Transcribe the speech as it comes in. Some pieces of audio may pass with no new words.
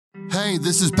Hey,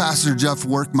 this is Pastor Jeff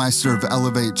Workmeister of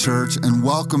Elevate Church, and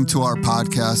welcome to our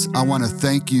podcast. I want to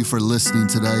thank you for listening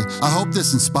today. I hope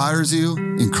this inspires you,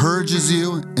 encourages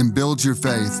you, and builds your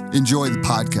faith. Enjoy the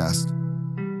podcast.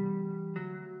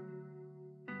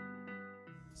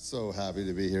 So happy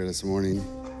to be here this morning.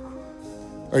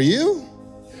 Are you?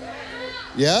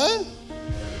 Yeah?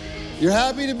 You're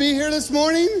happy to be here this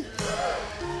morning?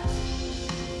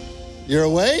 You're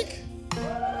awake?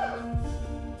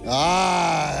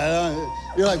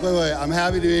 You're like, wait, I'm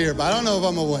happy to be here, but I don't know if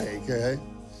I'm awake, okay?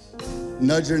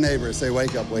 Nudge your neighbor, say,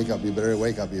 wake up, you better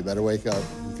wake up, okay? Better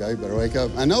wake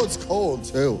up. I know it's cold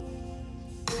too.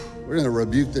 We're gonna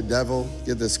rebuke the devil,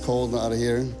 get this cold out of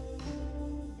here.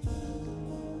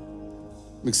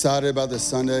 I'm excited about this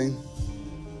Sunday.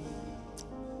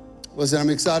 Listen, I'm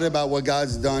excited about what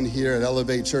God's done here at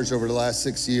Elevate Church over the last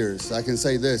 6 years. I can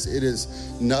say this, it is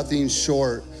nothing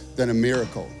short than a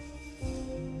miracle.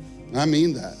 I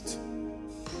mean that.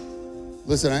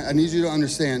 Listen, I need you to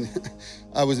understand,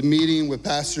 I was meeting with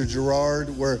Pastor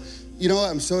Gerard where, you know what,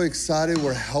 I'm so excited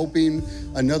we're helping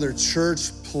another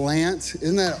church plant.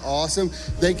 Isn't that awesome?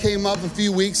 They came up a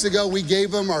few weeks ago. We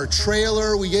gave them our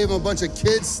trailer. We gave them a bunch of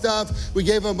kids stuff. We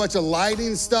gave them a bunch of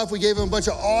lighting stuff. We gave them a bunch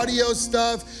of audio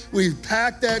stuff. We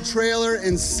packed that trailer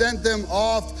and sent them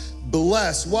off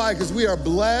blessed. Why? Because we are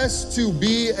blessed to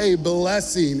be a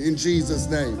blessing in Jesus'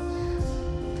 name.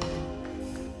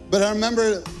 But I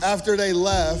remember after they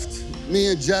left, me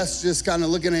and Jess just kind of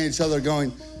looking at each other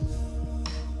going,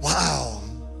 wow,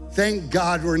 thank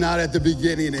God we're not at the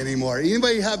beginning anymore.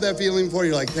 Anybody have that feeling before?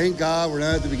 You're like, thank God we're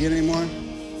not at the beginning anymore?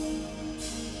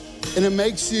 And it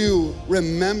makes you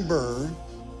remember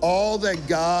all that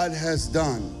God has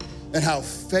done and how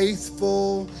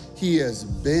faithful he has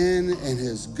been and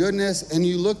his goodness. And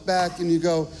you look back and you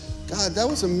go, God, that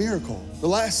was a miracle. The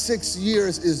last 6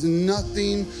 years is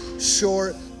nothing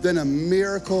short than a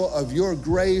miracle of your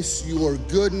grace, your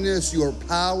goodness, your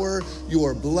power,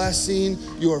 your blessing,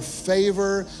 your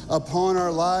favor upon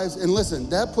our lives. And listen,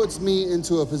 that puts me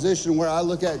into a position where I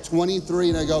look at 23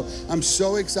 and I go, I'm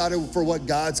so excited for what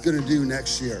God's gonna do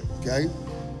next year, okay?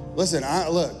 Listen,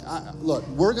 look,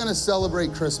 we're gonna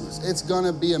celebrate Christmas. It's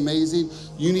gonna be amazing.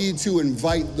 You need to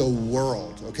invite the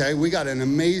world, okay? We got an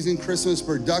amazing Christmas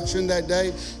production that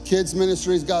day. Kids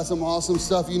Ministry's got some awesome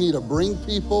stuff. You need to bring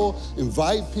people,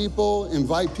 invite people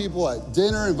at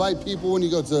dinner, invite people when you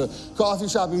go to the coffee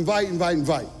shop, invite. And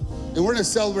we're gonna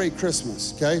celebrate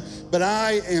Christmas, okay? But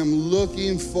I am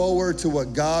looking forward to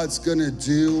what God's gonna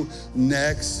do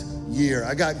next year.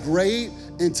 I got great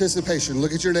anticipation.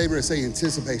 Look at your neighbor and say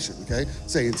anticipation, okay?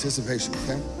 Say anticipation,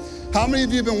 okay? How many of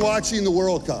you have been watching the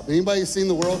World Cup? Anybody seen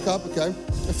the World Cup, okay?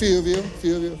 A few of you,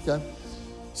 okay?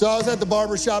 So I was at the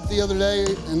barber shop the other day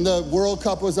and the World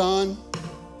Cup was on.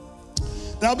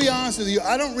 And I'll be honest with you,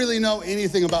 I don't really know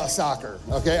anything about soccer,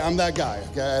 okay? I'm that guy,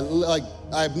 okay?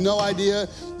 I have no idea.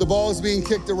 The ball is being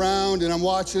kicked around and I'm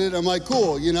watching it. I'm like,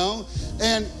 cool, you know?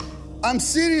 And I'm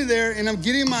sitting there and I'm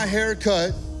getting my hair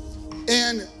cut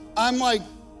and I'm like,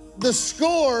 the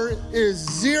score is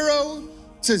 0-0,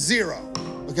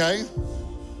 okay?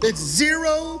 It's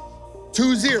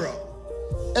 0-0.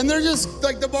 And they're just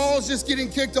like, the ball's just getting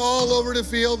kicked all over the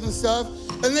field and stuff.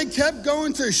 And they kept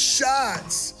going to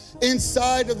shots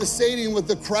inside of the stadium with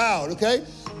the crowd, okay?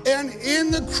 And in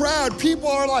the crowd, people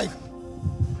are like,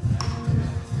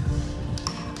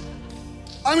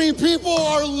 people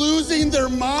are losing their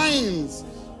minds.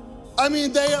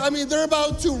 They're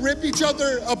about to rip each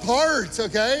other apart,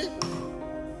 okay?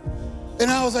 And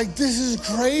I was like, this is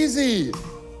crazy.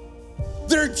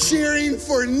 They're cheering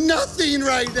for nothing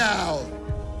right now.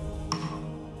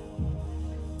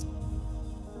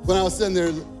 When I was sitting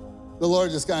there, the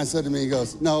Lord just kind of said to me, he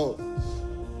goes, no,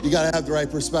 you gotta have the right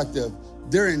perspective.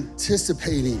 They're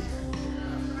anticipating.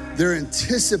 There's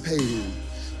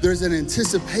an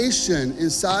anticipation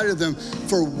inside of them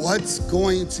for what's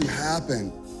going to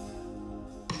happen.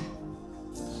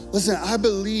 Listen, I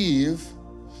believe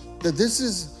that this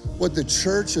is what the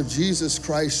Church of Jesus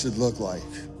Christ should look like.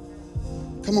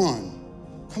 Come on,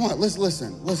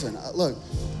 listen. Look,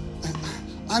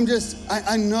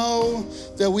 I know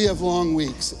that we have long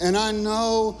weeks, and I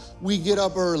know we get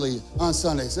up early on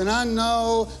Sundays, and I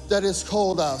know that it's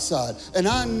cold outside, and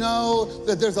I know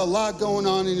that there's a lot going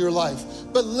on in your life.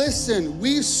 But listen,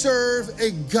 we serve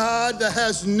a God that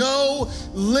has no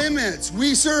limits.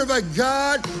 We serve a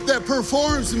God that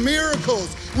performs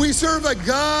miracles. We serve a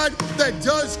God that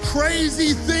does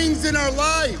crazy things in our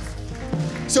life.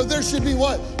 So there should be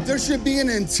what? There should be an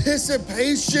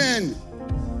anticipation.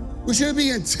 We should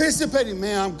be anticipating,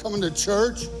 man, I'm coming to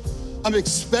church. I'm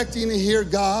expecting to hear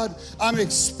God. I'm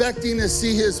expecting to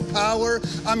see his power.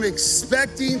 I'm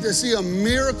expecting to see a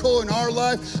miracle in our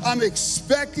life. I'm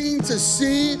expecting to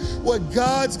see what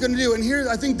God's gonna do. And here,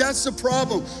 I think that's the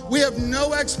problem. We have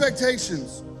no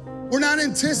expectations. We're not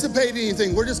anticipating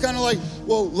anything. We're just kind of like,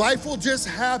 well, life will just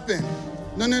happen.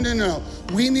 No.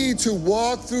 We need to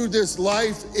walk through this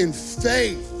life in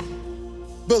faith,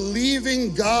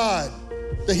 believing God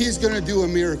that he's gonna do a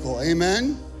miracle,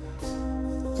 amen?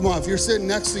 Come on, if you're sitting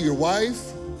next to your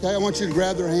wife, okay, I want you to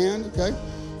grab their hand, okay?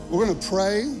 We're gonna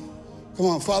pray. Come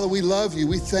on, Father, we love you.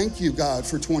 We thank you, God,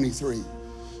 for 23.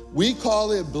 We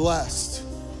call it blessed.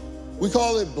 We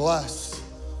call it blessed.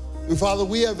 And Father,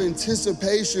 we have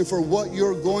anticipation for what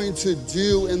you're going to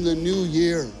do in the new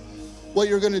year, what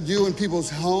you're gonna do in people's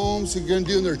homes, what you're gonna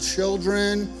do in their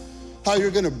children, how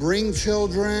you're gonna bring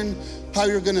children, how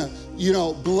you're gonna,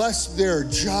 bless their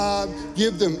job,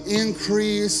 give them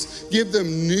increase, give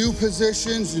them new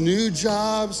positions, new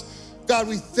jobs. God,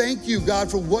 we thank you,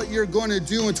 God, for what you're gonna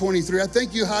do in 23. I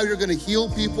thank you how you're gonna heal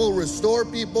people, restore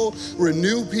people,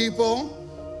 renew people.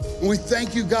 And we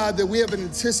thank you, God, that we have an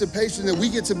anticipation that we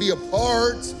get to be a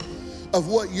part of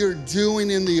what you're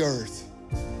doing in the earth.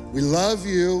 We love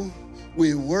you.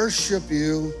 We worship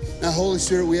you. Now, Holy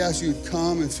Spirit, we ask you to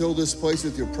come and fill this place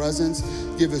with your presence.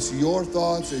 Give us your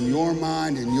thoughts and your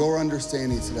mind and your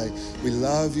understanding today. We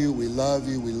love you, we love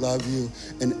you, we love you.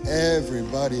 And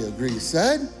everybody agrees.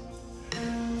 Said?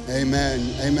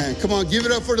 Amen, amen. Come on, give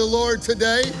it up for the Lord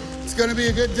today. It's gonna be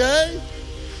a good day.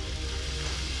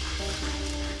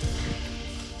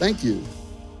 Thank you.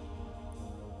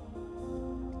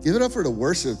 Give it up for the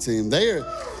worship team. They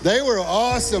were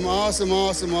awesome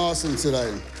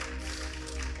today.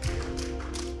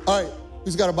 All right,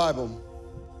 who's got a Bible?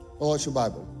 Oh, what's your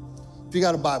Bible? If you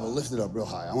got a Bible, lift it up real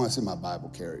high. I want to see my Bible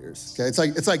carriers. Okay,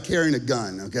 it's like carrying a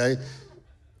gun. Okay.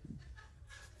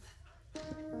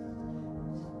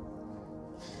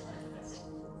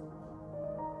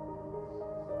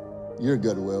 You're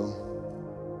good, Will.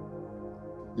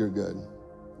 You're good.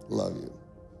 Love you.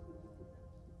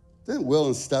 Didn't Will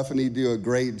and Stephanie do a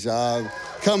great job?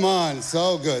 Come on,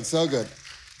 so good, so good.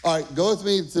 All right, go with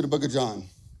me to the book of John.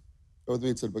 Go with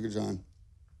me to the book of John.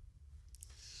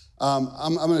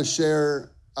 I'm going to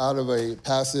share out of a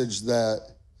passage that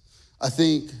I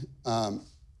think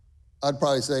I'd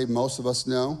probably say most of us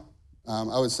know.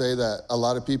 I would say that a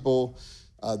lot of people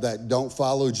that don't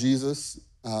follow Jesus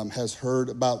has heard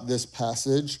about this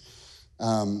passage.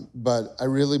 But I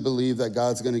really believe that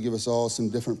God's going to give us all some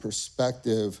different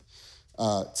perspective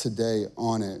today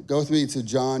on it. Go with me to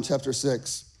John chapter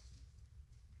 6.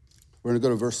 We're going to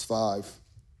go to verse 5.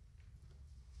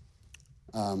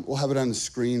 We'll have it on the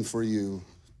screen for you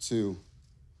too.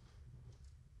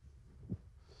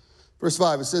 Verse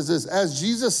 5, it says this: as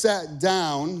Jesus sat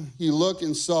down, he looked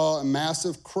and saw a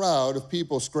massive crowd of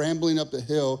people scrambling up the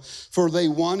hill, for they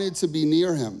wanted to be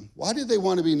near him. Why did they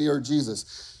want to be near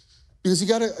Jesus? Because you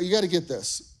gotta get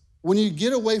this. When you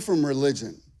get away from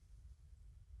religion,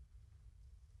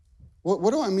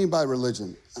 what do I mean by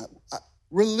religion?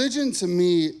 Religion to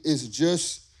me is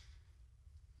just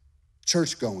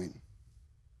church going.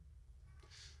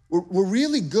 We're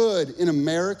really good in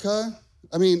America.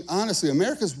 I mean, honestly,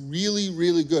 America's really,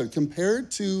 really good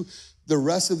compared to the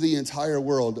rest of the entire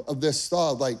world of this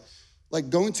thought. Like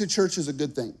going to church is a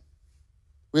good thing.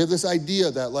 We have this idea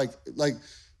that like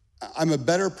I'm a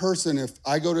better person if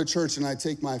I go to church and I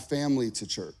take my family to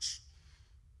church.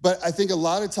 But I think a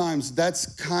lot of times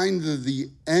that's kind of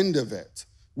the end of it.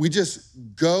 We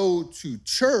just go to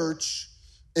church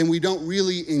and we don't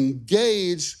really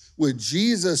engage with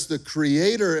Jesus, the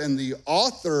creator and the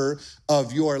author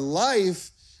of your life.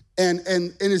 And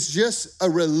it's just a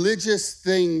religious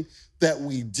thing that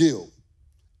we do.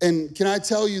 And can I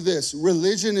tell you this?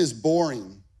 Religion is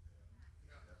boring.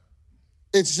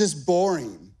 It's just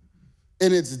boring.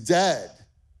 And it's dead.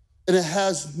 And it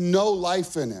has no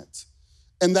life in it.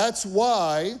 And that's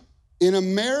why in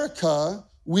America,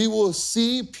 we will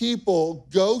see people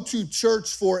go to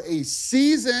church for a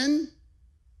season,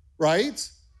 right?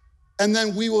 And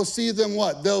then we will see them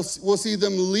what? We'll see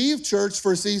them leave church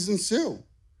for season 2.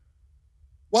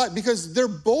 Why? Because they're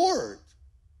bored.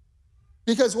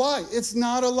 Because why? It's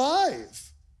not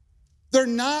alive. They're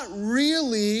not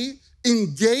really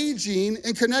engaging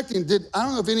and connecting. I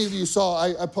don't know if any of you saw,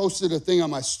 I posted a thing on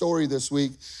my story this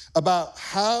week about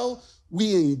how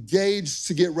we engaged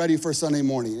to get ready for Sunday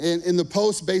morning. And the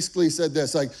post basically said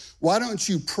this, like, why don't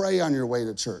you pray on your way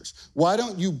to church? Why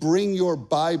don't you bring your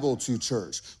Bible to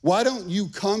church? Why don't you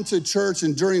come to church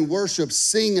and during worship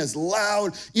sing as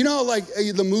loud? You know, like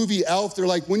the movie Elf, they're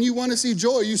like, when you want to see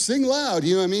joy, you sing loud.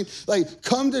 You know what I mean? Like,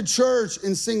 come to church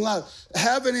and sing loud.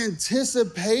 Have an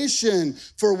anticipation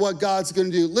for what God's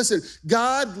going to do. Listen,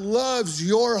 God loves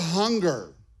your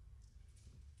hunger.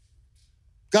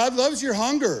 God loves your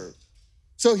hunger.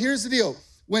 So here's the deal.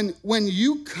 When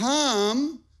you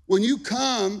come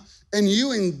and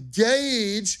you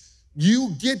engage,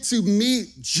 you get to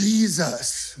meet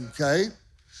Jesus, okay?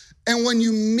 And when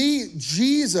you meet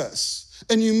Jesus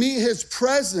and you meet his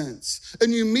presence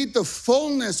and you meet the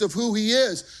fullness of who he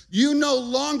is, you no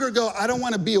longer go, I don't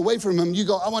want to be away from him. You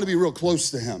go, I want to be real close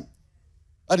to him.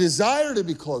 I desire to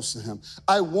be close to him.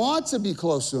 I want to be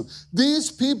close to him.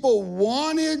 These people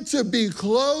wanted to be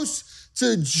close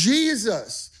to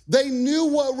Jesus. They knew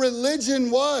what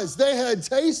religion was. They had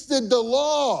tasted the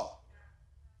law.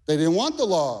 They didn't want the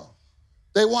law.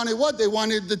 They wanted what? They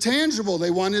wanted the tangible.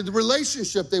 They wanted the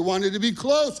relationship. They wanted to be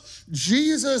close.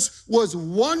 Jesus was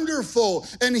wonderful,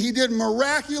 and he did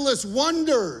miraculous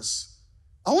wonders.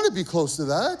 I want to be close to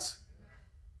that.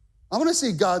 I want to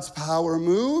see God's power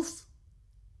move.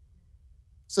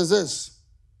 It says this.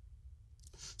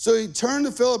 So he turned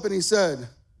to Philip and he said,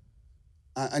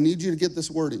 I need you to get this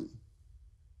wording.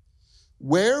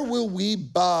 Where will we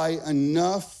buy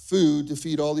enough food to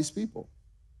feed all these people?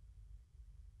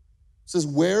 It says,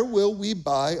 where will we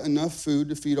buy enough food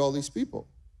to feed all these people?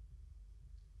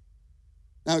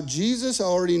 Now, Jesus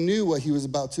already knew what he was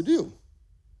about to do.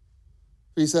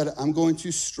 He said, I'm going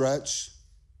to stretch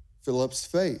Philip's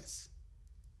faith.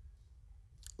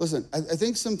 Listen, I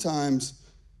think sometimes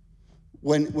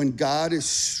when God is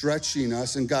stretching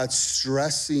us and God's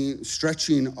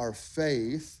stretching our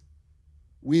faith,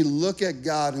 we look at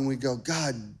God and we go,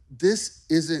 God, this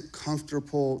isn't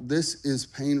comfortable, this is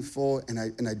painful, and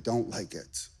I don't like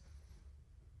it,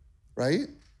 right?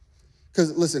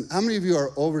 Because listen, how many of you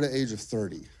are over the age of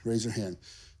 30? Raise your hand.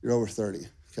 You're over 30,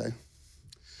 okay?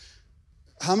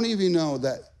 How many of you know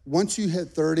that once you hit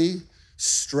 30,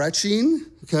 stretching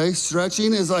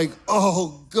is like,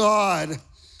 oh God.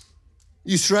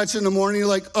 You stretch in the morning, you're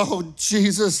like, oh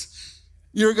Jesus,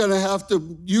 you're gonna have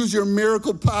to use your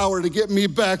miracle power to get me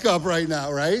back up right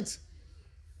now, right?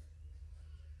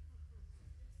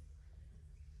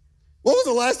 When was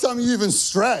the last time you even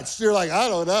stretched? You're like, I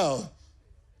don't know.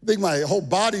 I think my whole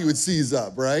body would seize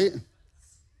up, right?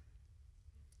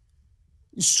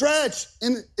 You stretch,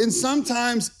 and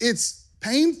sometimes it's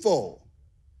painful.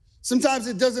 Sometimes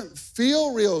it doesn't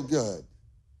feel real good.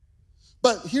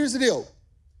 But here's the deal.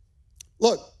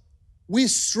 Look, we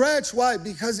stretch, why?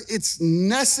 Because it's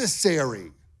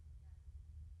necessary.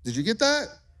 Did you get that?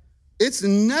 It's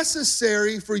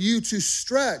necessary for you to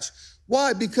stretch.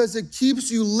 Why? Because it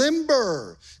keeps you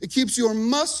limber. It keeps your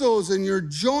muscles and your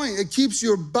joint. It keeps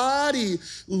your body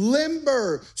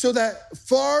limber so that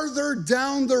farther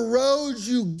down the road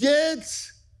you get,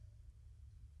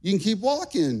 you can keep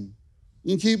walking.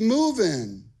 You can keep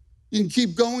moving. You can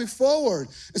keep going forward.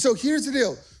 And so here's the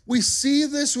deal. We see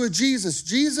this with Jesus.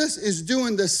 Jesus is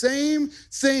doing the same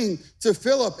thing to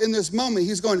Philip in this moment.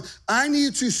 He's going, I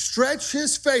need to stretch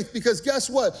his faith because guess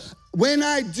what? When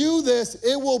I do this,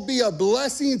 it will be a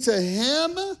blessing to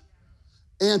him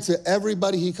and to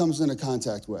everybody he comes into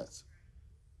contact with.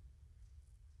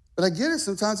 But I get it.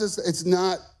 Sometimes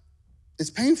it's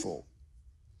painful.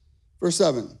 Verse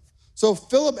 7. So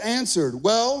Philip answered,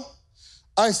 well,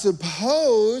 I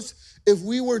suppose if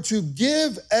we were to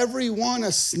give everyone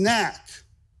a snack,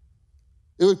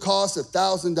 it would cost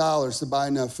 $1,000 to buy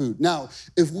enough food. Now,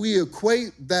 if we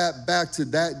equate that back to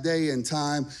that day and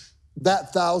time,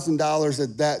 that $1,000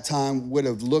 at that time would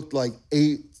have looked like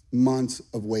 8 months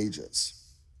of wages.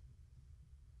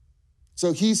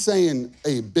 So he's saying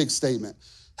a big statement.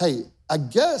 Hey, I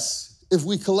guess if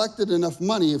we collected enough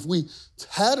money, if we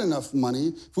had enough money,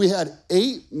 if we had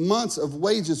 8 months of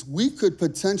wages, we could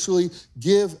potentially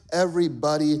give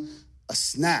everybody a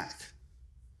snack.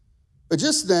 But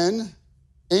just then,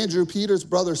 Andrew, Peter's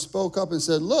brother, spoke up and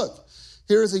said, look,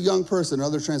 here's a young person.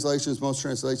 Other translations, most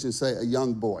translations say a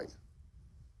young boy.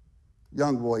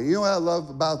 Young boy. You know what I love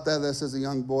about that says a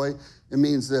young boy? It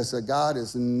means this, that God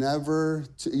is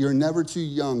you're never too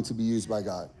young to be used by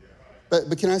God.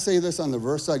 But can I say this on the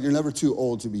verse side? You're never too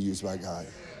old to be used by God.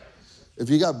 If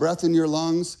you got breath in your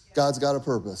lungs, God's got a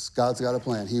purpose. God's got a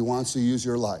plan. He wants to use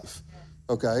your life,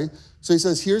 okay? So he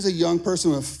says, here's a young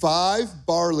person with 5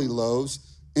 barley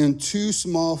loaves and 2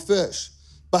 small fish.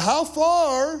 But how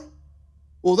far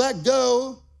will that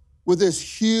go with this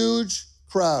huge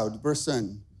crowd. Verse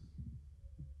 10,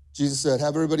 Jesus said,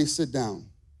 have everybody sit down.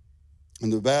 On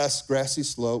the vast grassy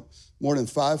slope, more than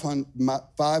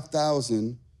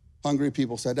 5,000 hungry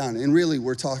people sat down. And really,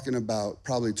 we're talking about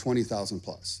probably 20,000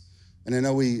 plus. And I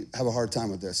know we have a hard time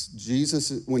with this.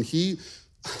 Jesus, when he,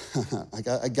 I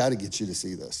got to get you to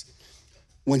see this.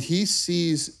 When he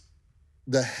sees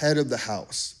the head of the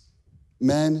house,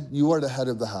 men, you are the head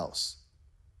of the house.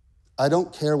 I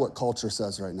don't care what culture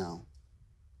says right now.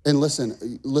 And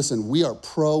listen, we are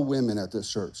pro-women at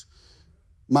this church.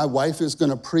 My wife is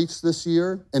gonna preach this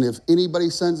year, and if anybody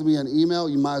sends me an email,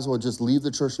 you might as well just leave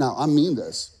the church now. I mean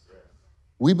this.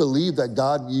 We believe that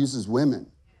God uses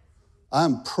women.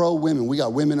 I'm pro-women. We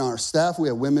got women on our staff. We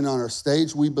have women on our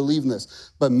stage. We believe in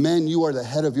this. But men, you are the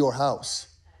head of your house.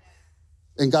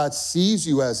 And God sees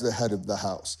you as the head of the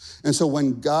house. And so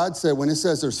when it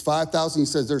says there's 5,000, he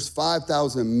says there's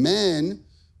 5,000 men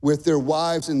with their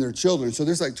wives and their children. So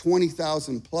there's like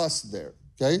 20,000 plus there,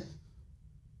 okay?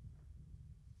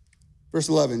 Verse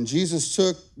 11, Jesus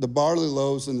took the barley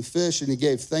loaves and the fish and he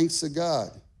gave thanks to God.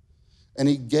 And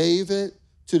he gave it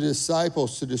to the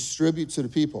disciples to distribute to the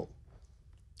people.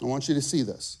 I want you to see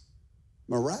this.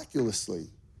 Miraculously.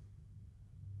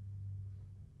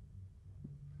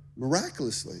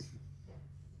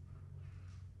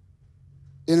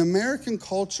 In American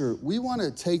culture, we want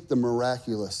to take the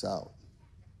miraculous out.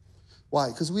 Why?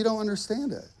 Because we don't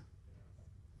understand it.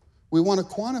 We want to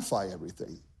quantify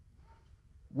everything.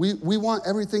 We want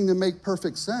everything to make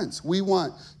perfect sense. We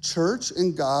want church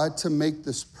and God to make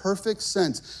this perfect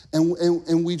sense.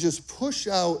 And we just push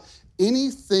out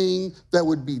anything that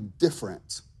would be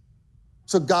different.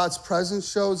 So God's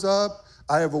presence shows up.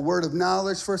 I have a word of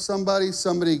knowledge for somebody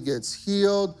gets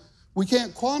healed. We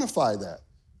can't quantify that.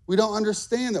 We don't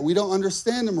understand that. We don't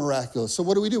understand the miraculous. So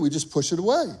what do? We just push it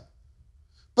away.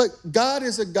 But God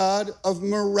is a God of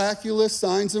miraculous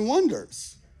signs and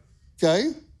wonders,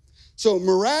 okay? So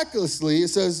miraculously, it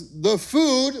says, the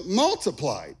food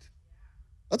multiplied.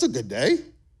 That's a good day.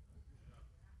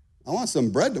 I want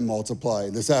some bread to multiply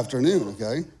this afternoon,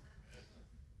 okay?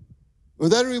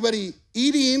 With everybody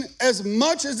eating as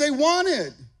much as they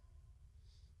wanted.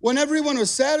 When everyone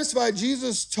was satisfied,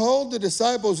 Jesus told the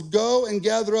disciples, go and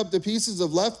gather up the pieces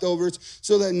of leftovers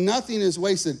so that nothing is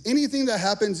wasted. Anything that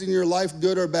happens in your life,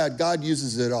 good or bad, God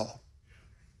uses it all.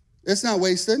 It's not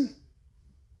wasted.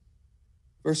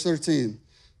 Verse 13,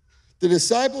 the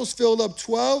disciples filled up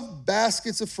 12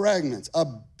 baskets of fragments, a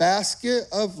basket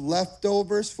of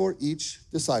leftovers for each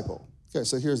disciple. Okay,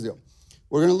 so here's the deal.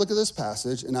 We're going to look at this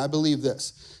passage, and I believe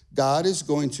this. God is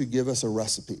going to give us a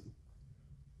recipe,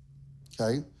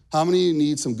 okay? How many of you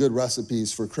need some good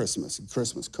recipes for Christmas?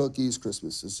 Christmas cookies,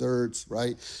 Christmas desserts,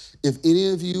 right? If any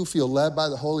of you feel led by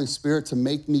the Holy Spirit to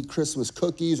make me Christmas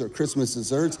cookies or Christmas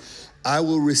desserts, I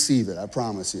will receive it, I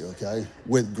promise you, okay?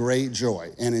 With great joy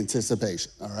and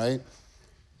anticipation, all right?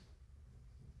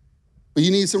 But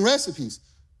you need some recipes.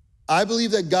 I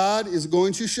believe that God is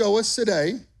going to show us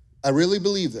today, I really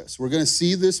believe this. We're going to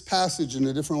see this passage in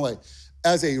a different way,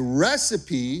 as a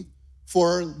recipe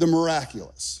for the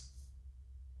miraculous.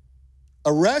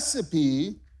 A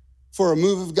recipe for a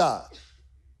move of God.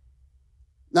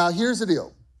 Now, here's the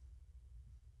deal.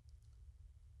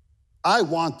 I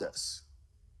want this.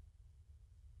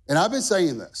 And I've been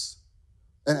saying this.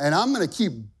 And I'm going to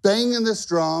keep banging this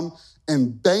drum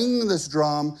and banging this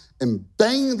drum and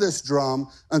banging this drum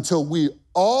until we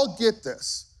all get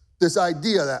this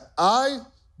idea that I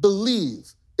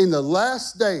believe in the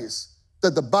last days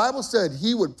that the Bible said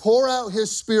he would pour out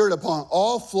his spirit upon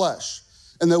all flesh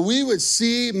and that we would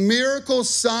see miracles,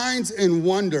 signs, and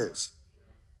wonders.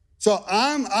 So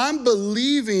I'm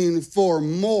believing for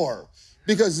more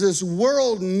because this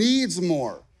world needs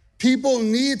more. People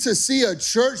need to see a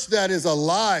church that is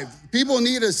alive. People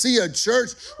need to see a church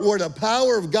where the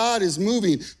power of God is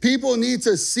moving. People need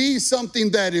to see something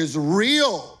that is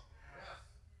real.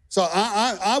 So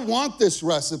I want this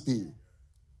recipe.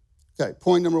 Okay,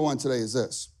 point number one today is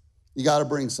this. You got to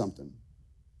bring something.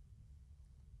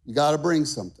 You got to bring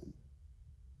something.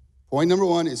 Point number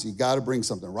one is you got to bring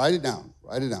something. Write it down.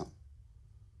 Write it down.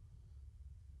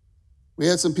 We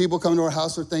had some people come to our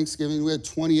house for Thanksgiving. We had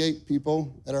 28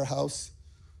 people at our house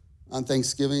on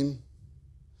Thanksgiving.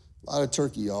 A lot of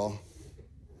turkey, y'all.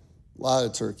 A lot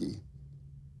of turkey.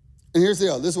 And here's the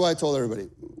deal. This is what I told everybody.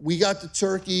 We got the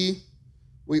turkey.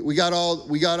 We got all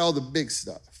the big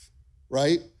stuff,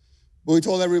 right? But we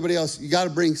told everybody else, you got to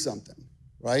bring something,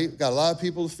 right? Got a lot of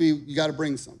people to feed. You got to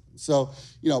bring something. So,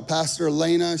 Pastor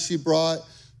Elena, she brought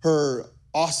her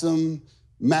awesome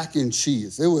mac and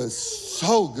cheese. It was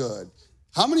so good.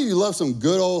 How many of you love some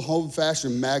good old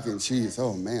old-fashioned mac and cheese?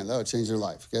 Oh man, that would change your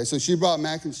life, okay? So she brought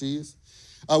mac and cheese.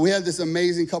 We had this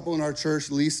amazing couple in our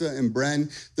church, Lisa and Bren.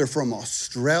 They're from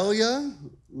Australia.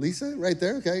 Lisa, right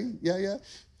there, okay, yeah.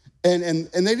 And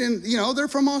they didn't, they're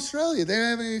from Australia. They didn't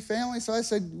have any family, so I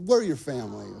said, we're your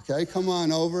family, okay? Come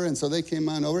on over, and so they came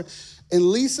on over. And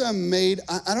Lisa made,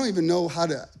 I don't even know how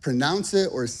to pronounce it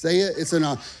or say it. It's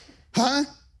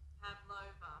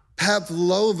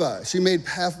Pavlova. She made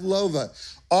pavlova.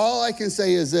 All I can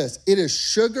say is this, it is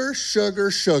sugar,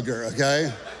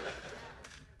 okay?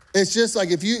 It's just like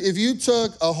if you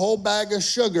took a whole bag of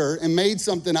sugar and made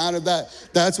something out of that,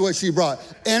 that's what she brought.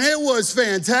 And it was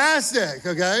fantastic,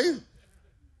 okay?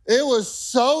 It was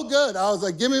so good. I was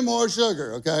like, give me more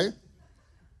sugar, okay?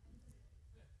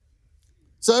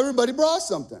 So everybody brought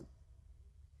something.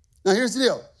 Now here's the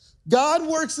deal. God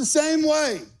works the same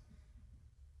way.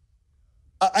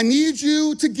 I need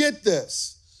you to get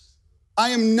this. I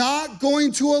am not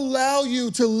going to allow you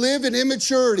to live in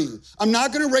immaturity. I'm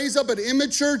not going to raise up an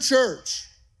immature church.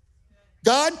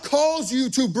 God calls you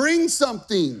to bring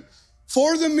something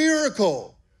for the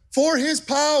miracle, for his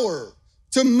power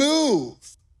to move.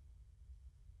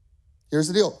 Here's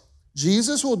the deal.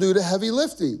 Jesus will do the heavy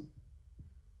lifting.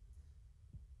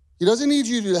 He doesn't need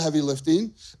you to do the heavy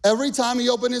lifting. Every time he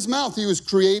opened his mouth, he was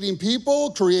creating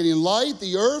people, creating light,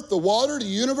 the earth, the water, the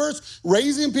universe,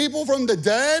 raising people from the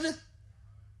dead.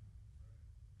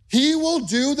 He will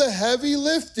do the heavy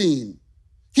lifting.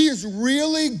 He is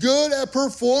really good at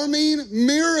performing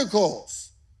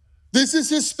miracles. This is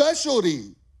his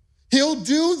specialty. He'll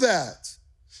do that.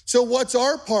 So what's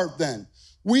our part then?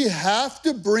 We have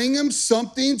to bring him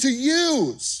something to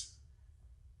use.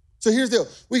 So here's the deal.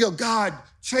 We go, God,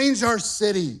 change our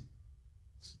city.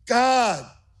 God,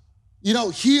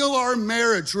 heal our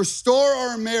marriage, restore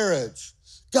our marriage.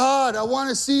 God, I want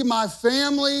to see my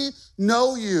family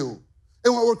know you.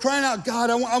 And we're crying out,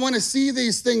 God, I want to see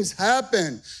these things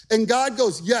happen. And God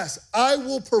goes, yes, I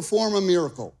will perform a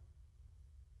miracle.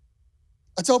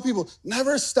 I tell people,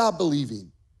 never stop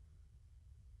believing.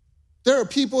 There are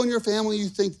people in your family you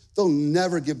think they'll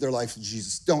never give their life to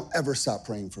Jesus. Don't ever stop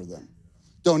praying for them.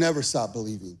 Don't ever stop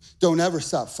believing. Don't ever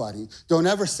stop fighting. Don't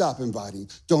ever stop inviting.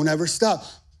 Don't ever stop.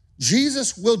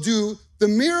 Jesus will do the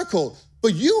miracle,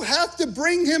 but you have to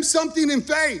bring him something in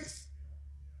faith.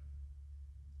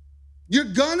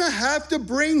 You're gonna have to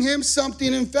bring him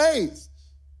something in faith.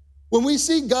 When we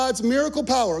see God's miracle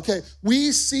power, okay,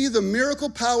 we see the miracle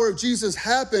power of Jesus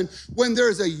happen when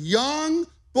there's a young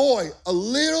boy, a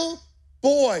little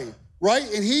boy, right?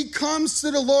 And he comes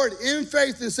to the Lord in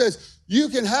faith and says, you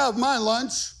can have my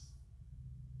lunch.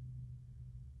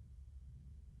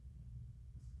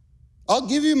 I'll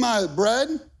give you my bread.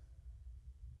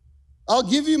 I'll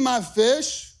give you my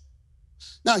fish.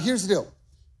 Now, here's the deal.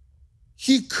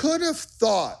 He could have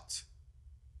thought,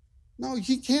 no,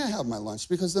 he can't have my lunch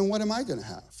because then what am I going to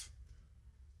have?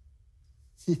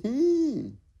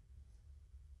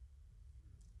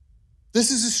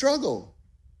 This is a struggle.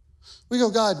 We go,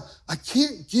 God, I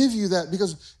can't give you that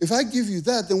because if I give you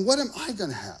that, then what am I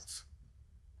going to have?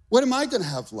 What am I going to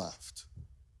have left?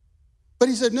 But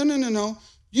he said, no.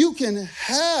 You can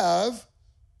have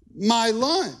my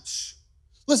lunch.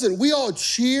 Listen, we all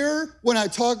cheer when I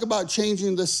talk about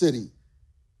changing the city.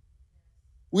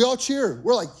 We all cheer.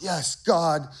 We're like, yes,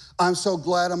 God, I'm so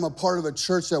glad I'm a part of a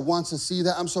church that wants to see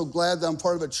that. I'm so glad that I'm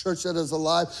part of a church that is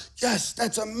alive. Yes,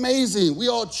 that's amazing. We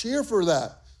all cheer for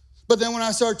that. But then when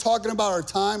I start talking about our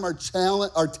time, our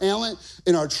talent,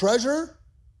 and our treasure,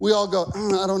 we all go,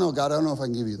 I don't know, God. I don't know if I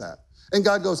can give you that. And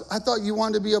God goes, I thought you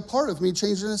wanted to be a part of me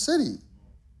changing the city.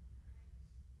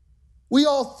 We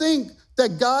all think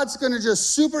that God's going to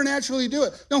just supernaturally do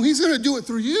it. No, he's going to do it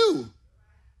through you.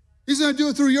 He's going to do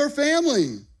it through your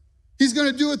family. He's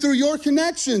going to do it through your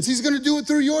connections. He's going to do it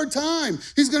through your time.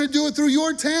 He's going to do it through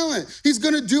your talent. He's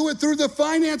going to do it through the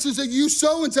finances that you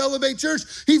sow into Elevate Church.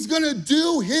 He's going to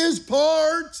do his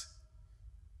part.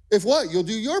 If what? You'll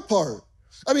do your part.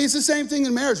 I mean, it's the same thing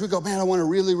in marriage. We go, man, I want a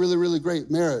really, really, really great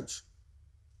marriage.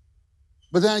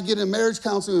 But then I get in marriage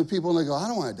counseling with people and they go, I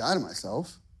don't want to die to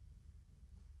myself.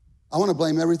 I want to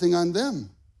blame everything on them.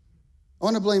 I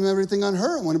want to blame everything on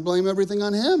her. I want to blame everything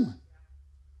on him.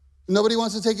 Nobody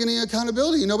wants to take any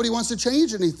accountability. Nobody wants to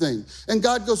change anything. And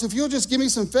God goes, if you'll just give me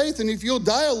some faith and if you'll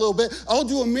die a little bit, I'll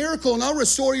do a miracle and I'll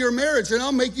restore your marriage and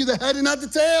I'll make you the head and not the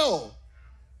tail.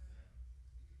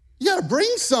 You got to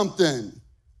bring something.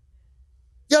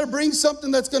 You got to bring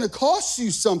something that's going to cost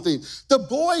you something. The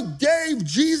boy gave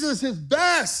Jesus his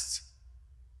best.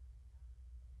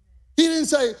 He didn't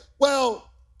say, well,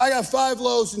 I got 5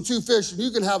 loaves and 2 fish, and you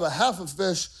can have a half a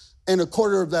fish and a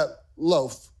quarter of that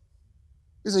loaf.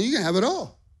 He said, you can have it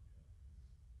all.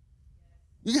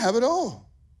 You can have it all.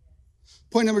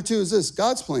 Point number 2 is this,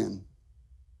 God's plan.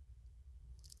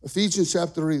 Ephesians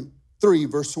chapter 3,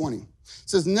 verse 20. It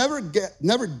says,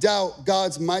 never doubt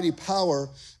God's mighty power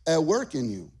at work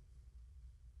in you.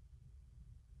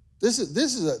 This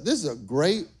is a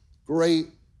great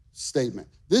statement.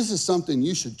 This is something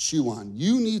you should chew on.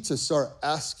 You need to start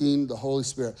asking the Holy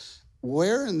Spirit,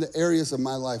 where in the areas of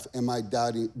my life am I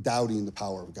doubting the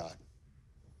power of God?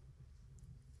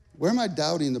 Where am I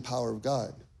doubting the power of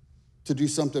God to do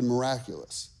something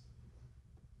miraculous?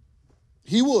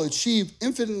 He will achieve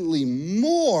infinitely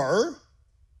more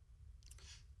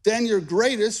than your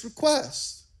greatest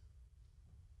request.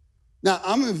 Now,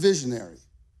 I'm a visionary,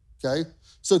 okay?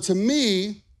 So to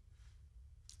me,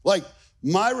 like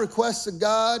my request to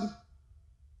God,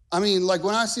 I mean, like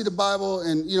when I see the Bible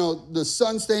and, the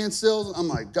sun staying still, I'm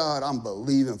like, God, I'm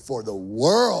believing for the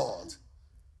world,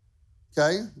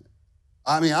 okay?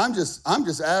 I mean, I'm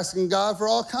just asking God for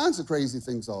all kinds of crazy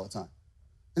things all the time.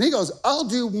 And he goes, I'll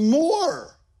do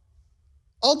more.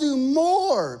 I'll do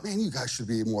more. Man, you guys should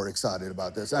be more excited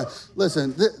about this.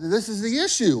 Listen, this is the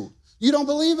issue. You don't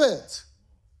believe it.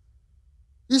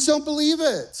 You just don't believe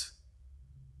it.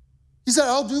 He said,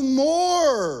 I'll do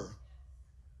more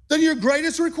than your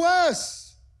greatest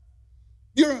request.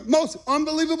 Your most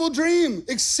unbelievable dream.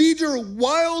 Exceed your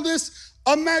wildest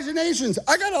imaginations.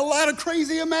 I got a lot of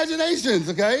crazy imaginations,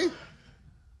 okay?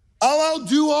 I'll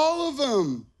outdo all of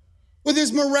them with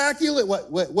his miraculous,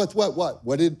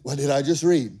 what did I just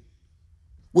read?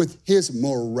 With his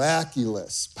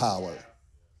miraculous power.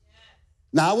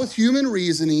 Not with human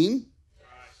reasoning,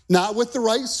 not with the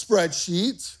right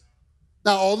spreadsheet.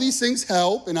 Now, all these things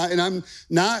help, and I'm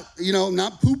not,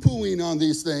 not poo-pooing on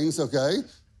these things, okay?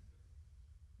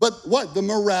 But what? The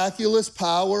miraculous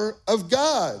power of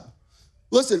God.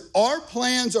 Listen, our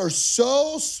plans are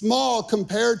so small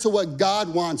compared to what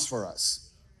God wants for us.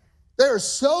 They are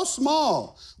so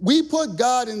small. We put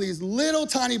God in these little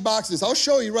tiny boxes. I'll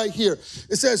show you right here.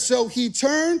 It says, so he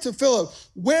turned to Philip,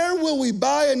 where will we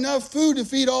buy enough food to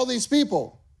feed all these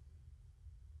people?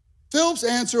 Philip's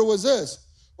answer was this,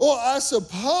 well, I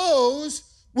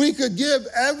suppose we could give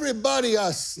everybody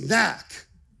a snack.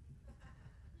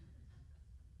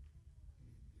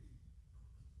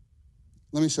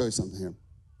 Let me show you something here.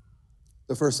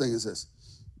 The first thing is this.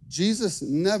 Jesus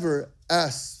never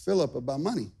asked Philip about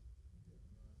money.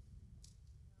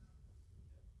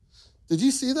 Did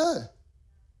you see that?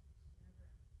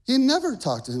 He never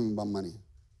talked to him about money.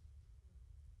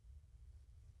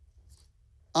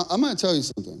 I'm going to tell you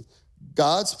something.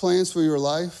 God's plans for your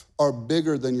life are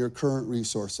bigger than your current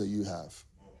resource that you have.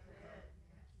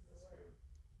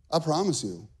 I promise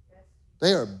you.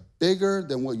 They are bigger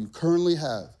than what you currently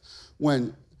have.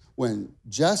 When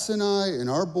Jess and I and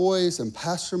our boys and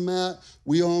Pastor Matt,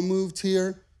 we all moved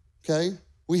here, okay?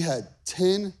 We had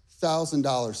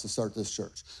 $10,000 to start this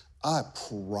church. I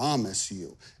promise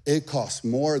you, it costs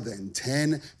more than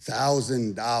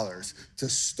 $10,000 to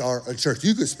start a church.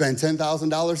 You could spend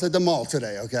 $10,000 at the mall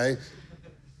today, okay?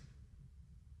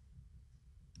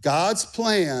 God's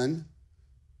plan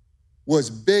was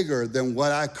bigger than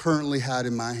what I currently had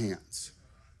in my hands.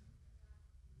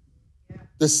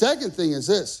 The second thing is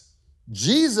this.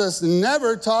 Jesus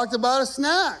never talked about a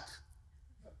snack.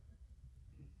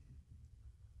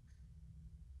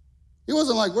 He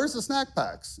wasn't like, where's the snack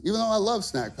packs? Even though I love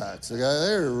snack packs, okay?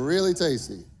 They're really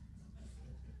tasty.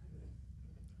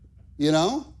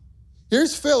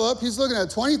 Here's Philip. He's looking at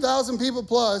 20,000 people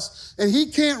plus, and he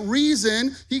can't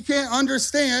reason, he can't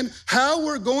understand how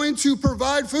we're going to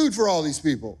provide food for all these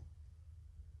people.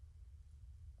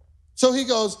 So he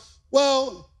goes,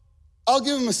 well, I'll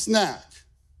give him a snack.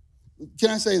 Can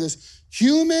I say this?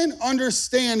 Human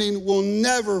understanding will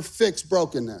never fix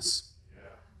brokenness.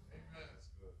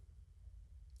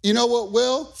 You know what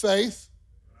will? Faith.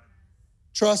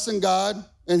 Trust in God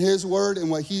and his word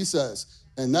and what he says.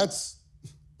 And that's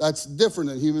different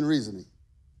than human reasoning.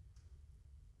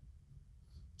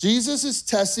 Jesus is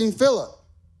testing Philip.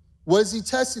 What is he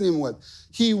testing him with?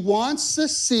 He wants to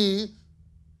see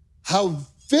how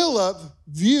Philip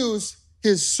views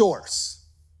his source.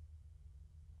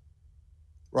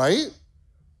 Right?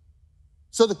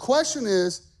 So the question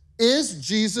is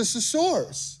Jesus a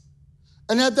source?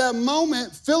 And at that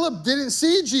moment, Philip didn't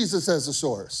see Jesus as a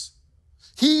source.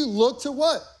 He looked to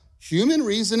what? Human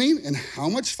reasoning and how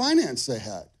much finance they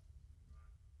had.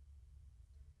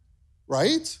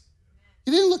 Right?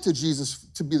 He didn't look to Jesus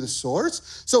to be the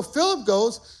source. So Philip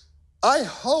goes, I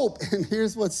hope, and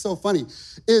here's what's so funny,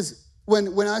 is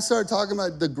when I started talking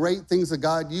about the great things of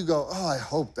God, you go, oh, I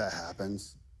hope that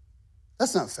happens.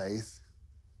 That's not faith.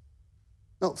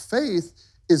 No, faith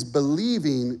is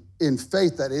believing in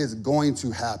faith that is going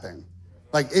to happen.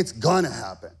 Like, it's gonna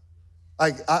happen.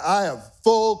 Like, I have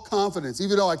full confidence,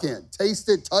 even though I can't taste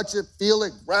it, touch it, feel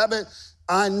it, grab it.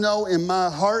 I know in my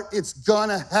heart it's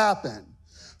gonna happen.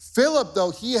 Philip,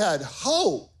 though, he had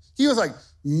hope. He was like,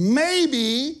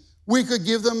 maybe we could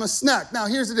give them a snack. Now,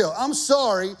 here's the deal. I'm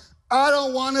sorry, I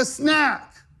don't want a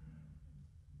snack.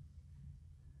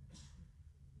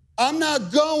 I'm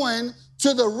not going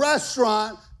to the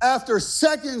restaurant after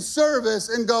second service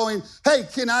and going, hey,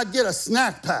 can I get a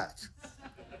snack pack?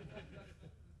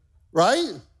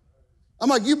 Right? I'm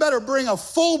like, you better bring a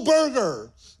full burger,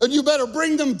 and you better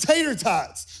bring them tater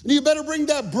tots, and you better bring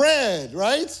that bread,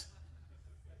 right?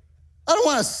 I don't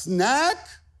want a snack.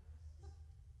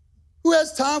 Who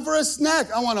has time for a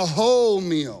snack? I want a whole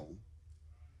meal,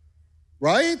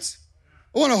 right?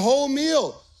 I want a whole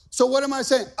meal. So what am I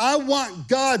saying? I want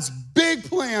God's big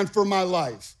plan for my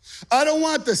life. I don't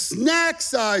want the snack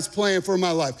size plan for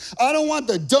my life. I don't want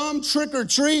the dumb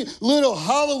trick-or-treat little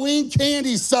Halloween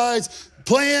candy size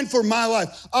plan for my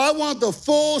life. I want the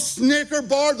full Snicker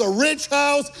bar, the rich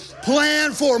house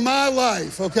plan for my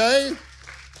life, okay?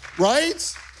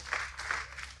 Right?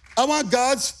 I want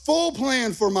God's full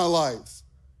plan for my life.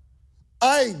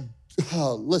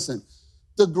 Listen,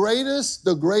 the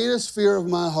greatest fear of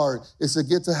my heart is to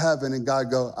get to heaven and God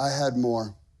go, I had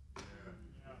more.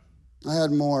 I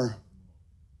had more.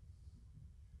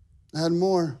 I had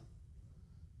more.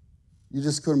 You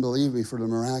just couldn't believe me for the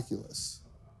miraculous.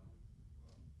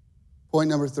 Point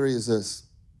number 3 is this.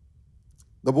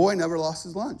 The boy never lost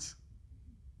his lunch.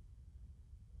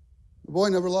 The boy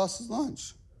never lost his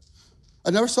lunch. I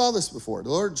never saw this before. The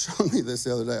Lord showed me this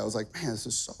the other day. I was like, man, this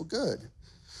is so good.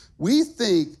 We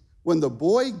think when the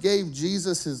boy gave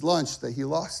Jesus his lunch that he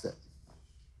lost it.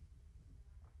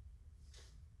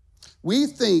 We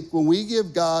think when we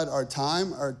give God our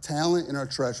time, our talent, and our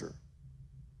treasure,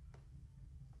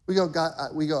 we go, God,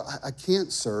 I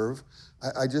can't serve.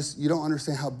 You don't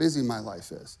understand how busy my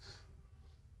life is,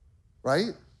 right?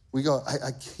 We go,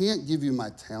 I can't give you my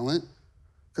talent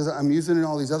because I'm using it in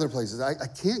all these other places. I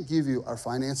can't give you our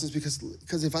finances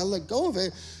because if I let go of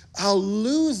it, I'll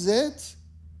lose it.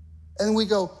 And we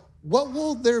go, what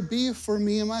will there be for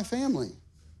me and my family,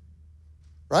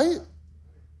 right?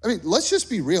 I mean, let's just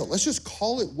be real. Let's just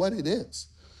call it what it is.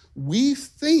 We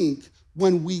think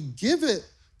when we give it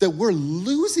that we're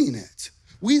losing it.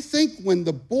 We think when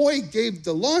the boy gave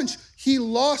the lunch, he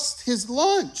lost his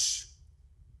lunch.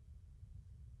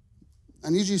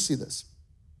 I need you to see this.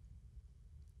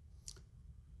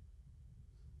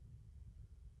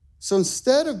 So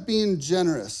instead of being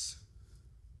generous,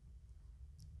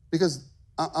 because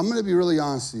I'm going to be really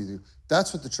honest with you,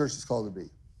 that's what the church is called to be.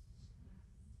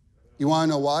 You want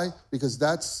to know why? Because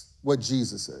that's what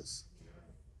Jesus is.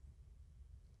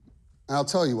 And I'll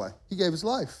tell you why. He gave his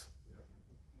life.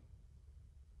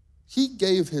 He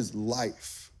gave his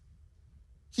life.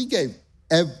 He gave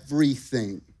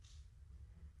everything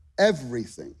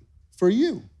for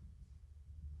you.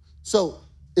 So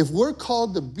if we're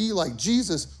called to be like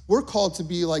Jesus, we're called to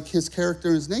be like his character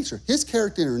and his nature. His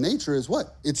character and nature is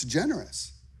what? It's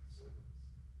generous.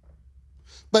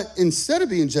 But instead of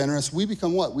being generous, we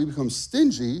become what? We become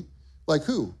stingy, like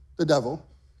who? The devil.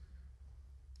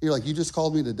 You're like, you just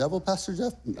called me the devil, Pastor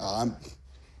Jeff? No, I'm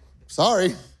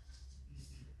sorry.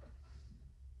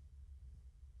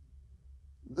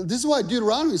 This is why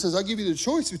Deuteronomy says, I'll give you the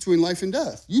choice between life and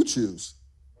death. You choose.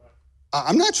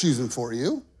 I'm not choosing for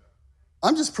you.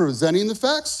 I'm just presenting the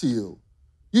facts to you.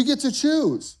 You get to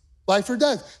choose life or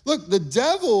death. Look, the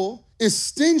devil is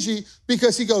stingy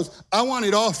because he goes, I want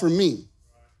it all for me.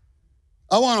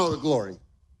 I want all the glory.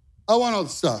 I want all the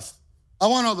stuff. I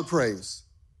want all the praise,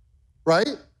 right?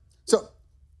 So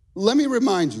let me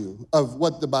remind you of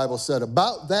what the Bible said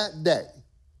about that day.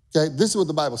 Okay, this is what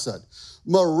the Bible said.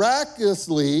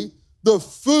 Miraculously, the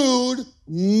food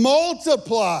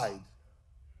multiplied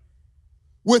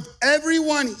with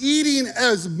everyone eating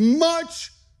as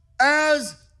much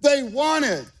as they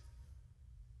wanted.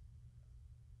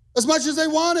 As much as they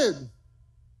wanted.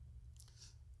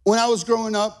 When I was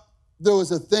growing up, there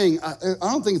was a thing, I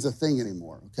don't think it's a thing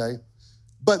anymore, okay?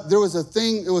 But there was a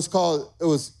thing, it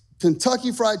was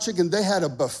Kentucky Fried Chicken. They had a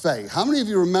buffet. How many of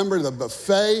you remember the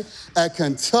buffet at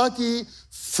Kentucky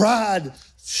Fried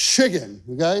Chicken,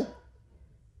 okay?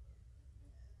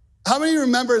 How many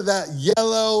remember that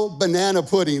yellow banana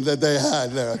pudding that they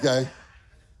had there, okay?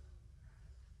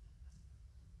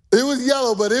 It was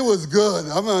yellow, but it was good.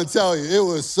 I'm gonna tell you, it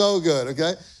was so good,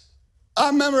 okay? I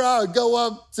remember I would go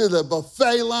up to the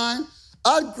buffet line.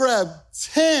 I'd grab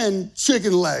 10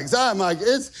 chicken legs. I'm like,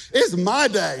 it's my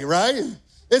day, right?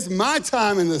 It's my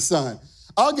time in the sun.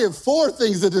 I'll get 4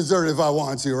 things of dessert if I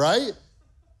want to, right?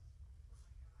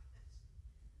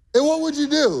 And what would you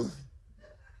do?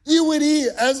 You would eat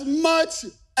as much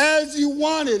as you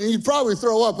wanted, and you'd probably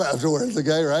throw up afterwards,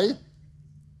 okay, right?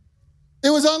 It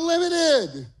was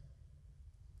unlimited.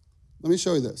 Let me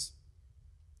show you this.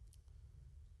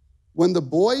 When the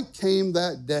boy came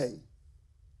that day,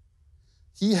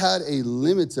 he had a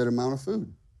limited amount of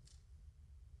food.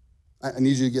 I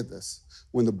need you to get this.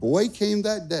 When the boy came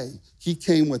that day, he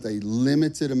came with a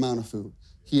limited amount of food.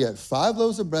 He had 5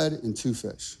 loaves of bread and 2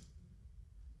 fish.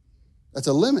 That's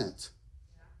a limit.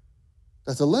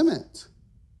 That's a limit.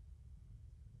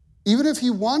 Even if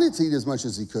he wanted to eat as much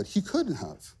as he couldn't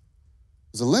have.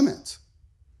 There's a limit.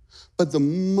 But the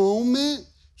moment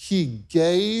he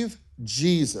gave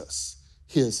Jesus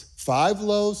his 5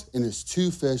 loaves and his 2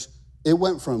 fish, it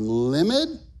went from limit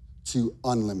to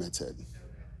unlimited.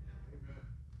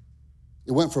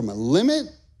 It went from a limit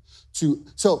to,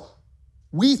 so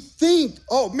we think,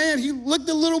 oh man, look at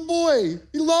the little boy.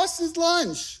 He lost his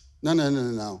lunch.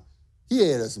 No. He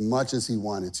ate as much as he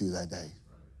wanted to that day.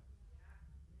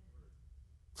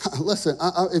 Listen,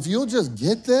 if you'll just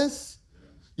get this,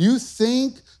 you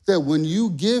think that when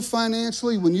you give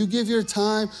financially, when you give your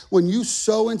time, when you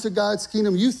sow into God's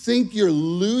kingdom, you think you're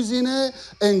losing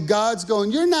it, and God's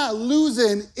going, you're not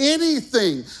losing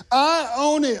anything. I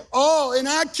own it all, and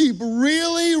I keep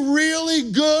really,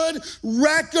 really good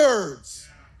records.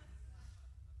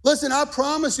 Listen, I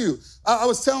promise you, I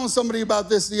was telling somebody about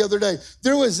this the other day.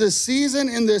 There was this season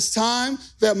in this time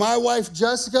that my wife,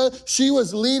 Jessica, she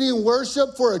was leading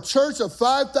worship for a church of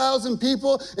 5,000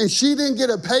 people, and she didn't get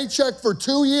a paycheck for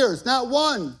 2 years, not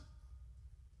one.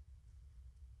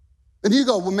 And you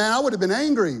go, well, man, I would have been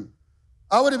angry.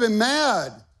 I would have been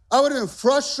mad. I would have been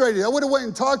frustrated. I would have went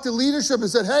and talked to leadership and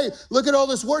said, hey, look at all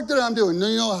this work that I'm doing.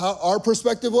 And you know how our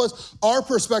perspective was? Our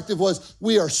perspective was,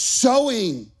 we are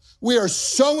sowing. We are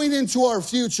sowing into our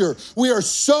future. We are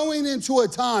sowing into a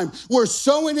time. We're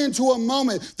sowing into a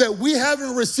moment that we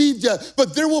haven't received yet.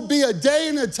 But there will be a day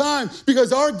and a time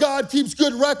because our God keeps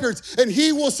good records and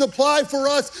he will supply for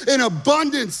us in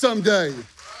abundance someday.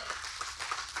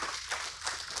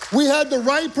 We had the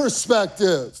right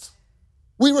perspective.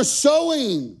 We were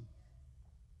sowing.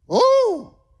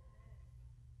 Oh!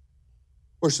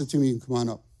 Worship team, you can come on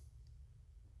up.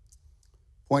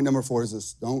 Point number 4 is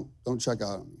this. Don't check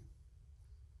out on me.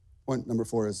 Point number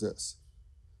 4 is this.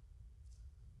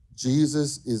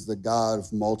 Jesus is the God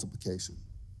of multiplication.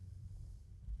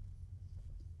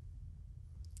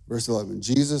 Verse 11,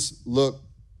 Jesus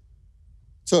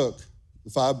took the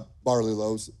 5 barley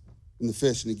loaves and the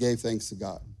fish, and he gave thanks to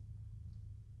God.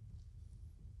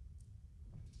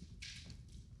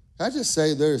 Can I just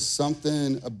say there's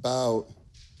something about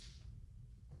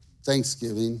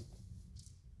Thanksgiving,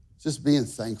 just being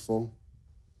thankful,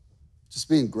 just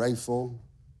being grateful.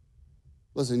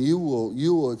 Listen, you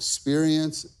will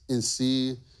experience and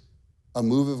see a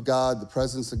move of God, the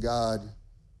presence of God,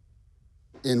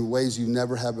 in ways you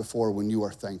never had before when you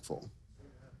are thankful,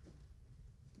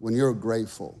 when you're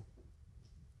grateful,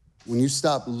 when you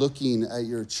stop looking at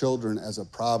your children as a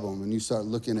problem and you start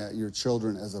looking at your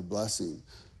children as a blessing.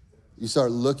 You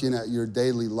start looking at your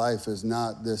daily life as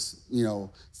not this,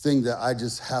 thing that I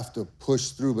just have to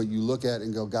push through, but you look at it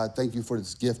and go, God, thank you for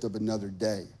this gift of another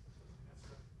day.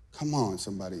 Come on,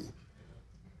 somebody.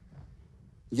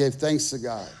 He gave thanks to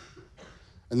God.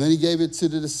 And then he gave it to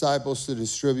the disciples to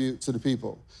distribute to the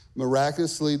people.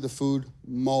 Miraculously, the food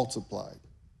multiplied.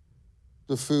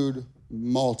 The food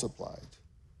multiplied.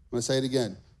 I'm going to say it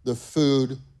again. The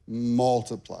food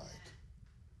multiplied.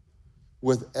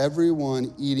 With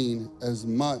everyone eating as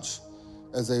much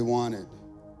as they wanted.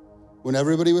 When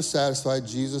everybody was satisfied,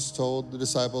 Jesus told the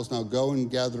disciples, now go and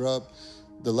gather up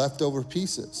the leftover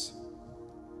pieces.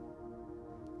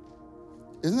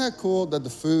 Isn't that cool that the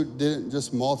food didn't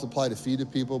just multiply to feed the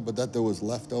people, but that there was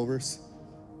leftovers?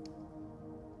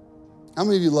 How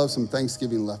many of you love some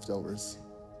Thanksgiving leftovers?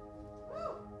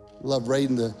 Love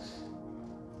raiding the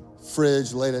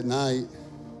fridge late at night.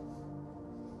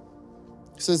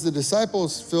 It says the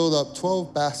disciples filled up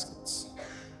 12 baskets.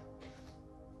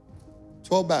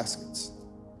 12 baskets.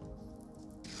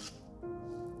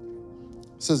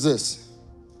 It says this,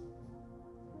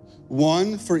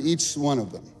 1 for each one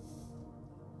of them.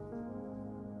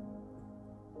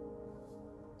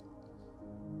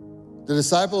 The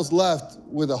disciples left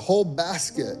with a whole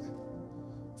basket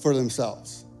for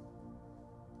themselves.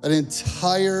 An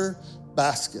entire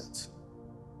basket.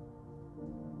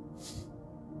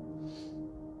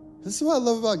 This is what I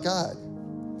love about God.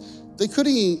 They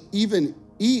couldn't even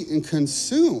eat and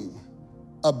consume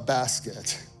a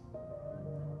basket.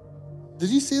 Did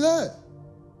you see that?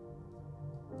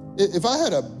 If I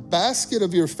had a basket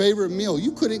of your favorite meal,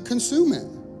 you couldn't consume it.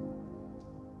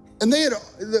 And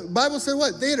the Bible said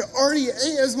what? They had already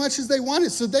ate as much as they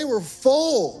wanted, so they were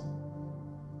full.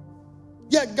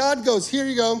 Yet God goes, here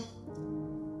you go,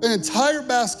 an entire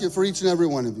basket for each and every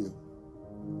one of you.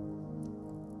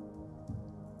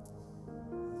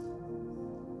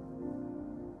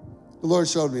 The Lord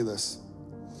showed me this.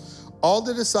 All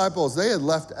the disciples, they had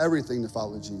left everything to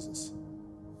follow Jesus.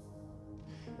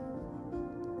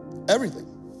 Everything.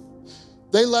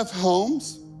 They left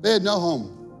homes. They had no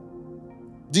home.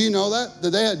 Do you know that?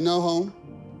 That they had no home?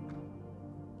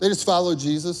 They just followed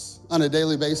Jesus on a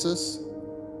daily basis.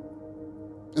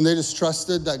 And they just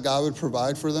trusted that God would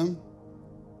provide for them.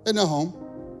 They had no home.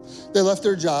 They left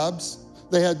their jobs.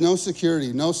 They had no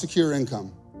security, no secure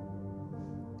income.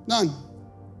 None.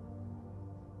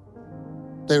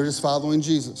 They were just following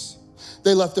Jesus.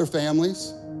 They left their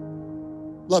families,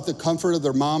 left the comfort of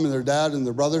their mom and their dad and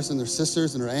their brothers and their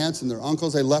sisters and their aunts and their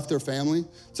uncles. They left their family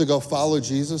to go follow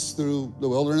Jesus through the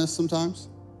wilderness sometimes.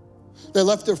 They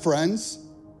left their friends.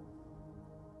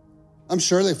 I'm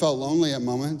sure they felt lonely at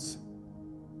moments.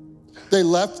 They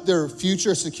left their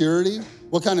future security.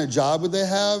 What kind of job would they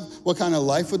have? What kind of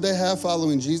life would they have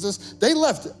following Jesus? They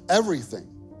left everything.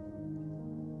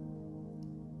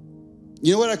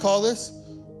 You know what I call this?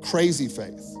 Crazy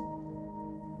faith.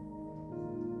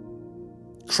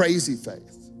 Crazy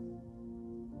faith.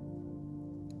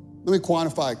 Let me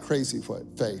quantify crazy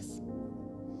faith.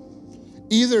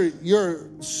 Either you're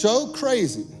so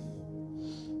crazy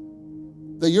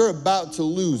that you're about to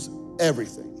lose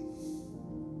everything,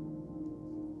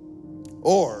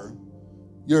 or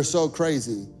you're so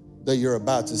crazy that you're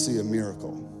about to see a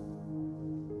miracle.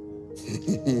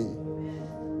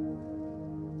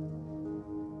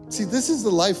 See, this is the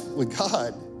life with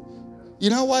God. You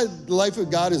know why the life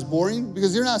with God is boring?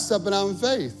 Because you're not stepping out in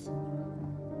faith.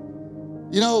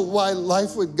 You know why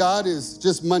life with God is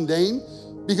just mundane?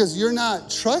 Because you're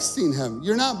not trusting him.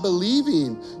 You're not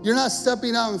believing. You're not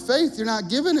stepping out in faith. You're not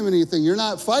giving him anything. You're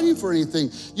not fighting for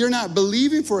anything. You're not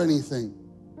believing for anything.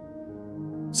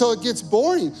 So it gets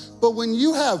boring. But when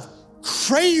you have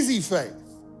crazy faith,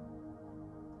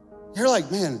 you're like,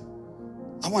 man,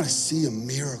 I want to see a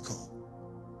miracle.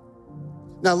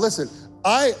 Now listen,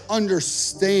 I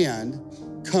understand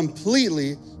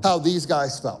completely how these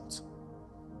guys felt.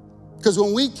 Because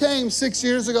when we came 6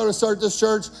 years ago to start this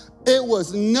church, it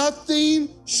was nothing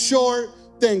short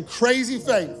than crazy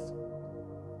faith.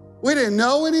 We didn't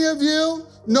know any of you.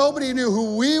 Nobody knew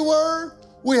who we were.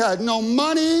 We had no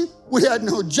money. We had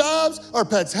no jobs. Our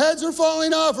pets' heads were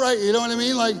falling off, right? You know what I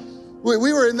mean? Like,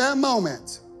 we were in that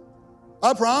moment.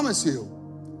 I promise you.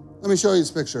 Let me show you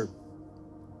this picture.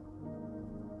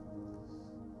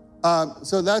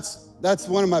 So that's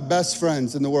one of my best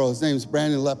friends in the world. His name is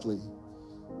Brandon Lepley.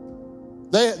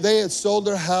 They had sold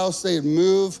their house. They had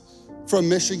moved from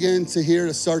Michigan to here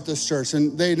to start this church,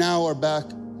 and they now are back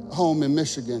home in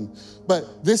Michigan.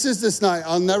 But this night,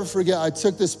 I'll never forget, I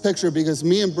took this picture because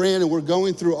me and Brandon were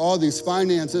going through all these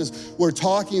finances. We're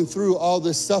talking through all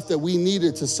this stuff that we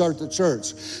needed to start the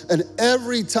church. And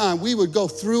every time we would go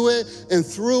through it and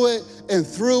through it and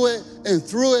through it and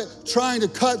through it, trying to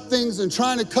cut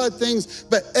things.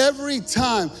 But every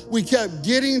time we kept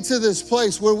getting to this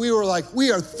place where we were like,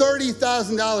 we are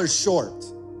 $30,000 short.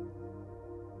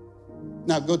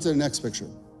 Now go to the next picture.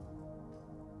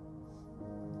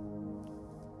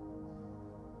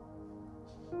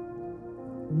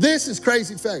 This is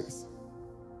crazy faith.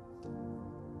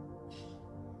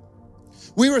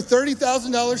 We were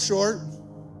 $30,000 short.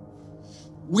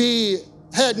 We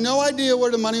had no idea where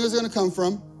the money was going to come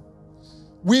from.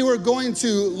 We were going to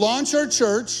launch our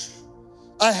church.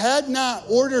 I had not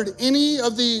ordered any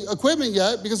of the equipment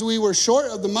yet because we were short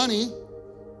of the money.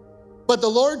 But the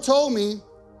Lord told me,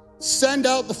 send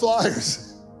out the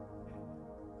flyers.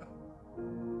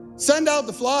 Send out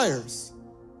the flyers.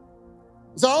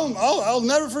 So I'll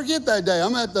never forget that day.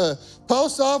 I'm at the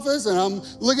post office and I'm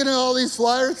looking at all these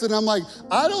flyers and I'm like,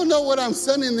 I don't know what I'm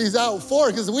sending these out for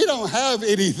because we don't have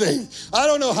anything. I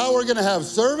don't know how we're gonna have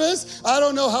service. I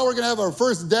don't know how we're gonna have our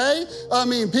first day. I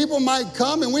mean, people might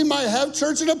come and we might have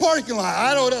church in a parking lot.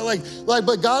 I don't know,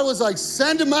 but God was like,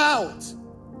 send them out.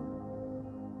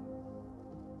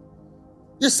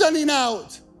 You're sending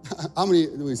out. How many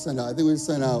did we send out? I think we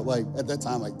sent out at that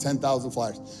time, 10,000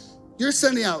 flyers. You're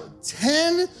sending out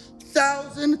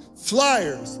 10,000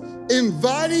 flyers,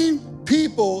 inviting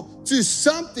people to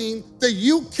something that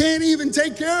you can't even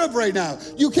take care of right now.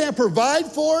 You can't provide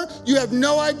for. You have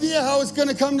no idea how it's going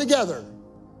to come together.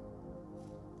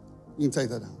 You can take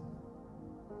that down.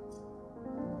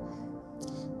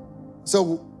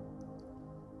 So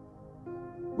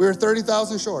we were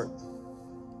 $30,000 short.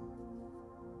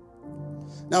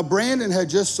 Now, Brandon had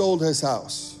just sold his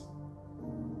house.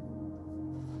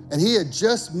 And he had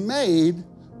just made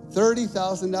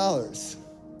 $30,000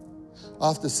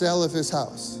 off the sale of his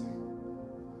house.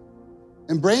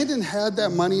 And Brandon had that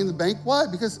money in the bank. Why?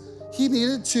 Because he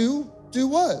needed to do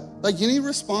what? Like any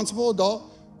responsible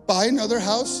adult, buy another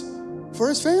house for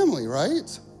his family,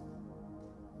 right?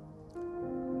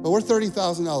 But we're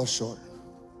 $30,000 short.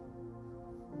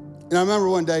 And I remember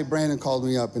one day Brandon called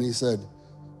me up and he said,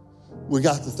 we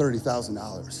got the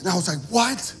 $30,000. And I was like,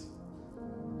 what?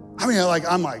 I mean,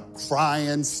 I'm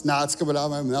crying, snot's coming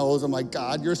out of my nose. I'm like,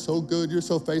 God, you're so good, you're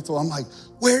so faithful. I'm like,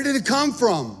 where did it come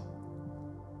from?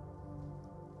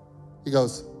 He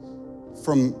goes,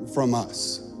 from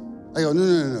us. I go,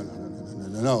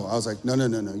 no. I was like, no,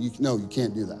 you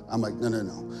can't do that. I'm like,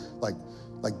 no.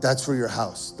 Like that's for your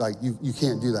house. Like you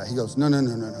can't do that. He goes, no.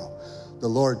 The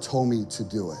Lord told me to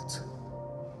do it.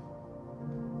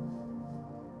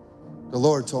 The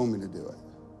Lord told me to do it.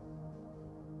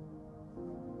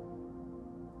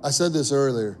 I said this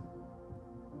earlier.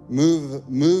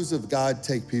 Moves of God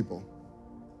take people.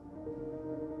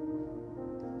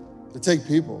 They take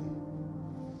people.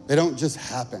 They don't just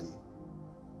happen.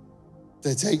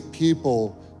 They take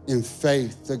people in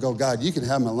faith that go, God, you can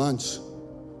have my lunch.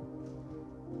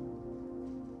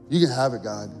 You can have it,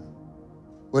 God.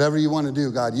 Whatever you want to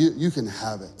do, God, you can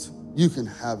have it. You can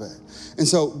have it. And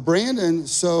so Brandon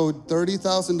sowed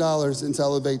 $30,000 into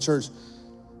Elevate Church.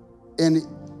 And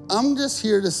I'm just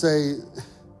here to say,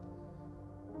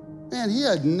 man, he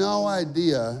had no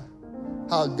idea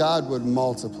how God would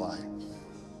multiply.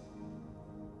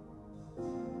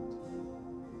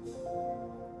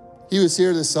 He was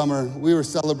here this summer. We were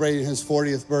celebrating his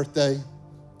 40th birthday.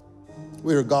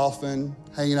 We were golfing,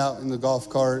 hanging out in the golf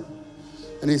cart.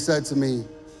 And he said to me,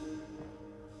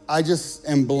 I just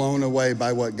am blown away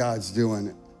by what God's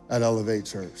doing at Elevate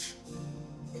Church.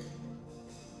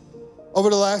 Over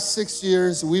the last 6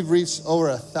 years, we've reached over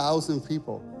 1,000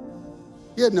 people.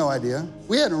 He had no idea.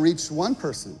 We hadn't reached one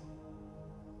person.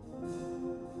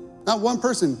 Not one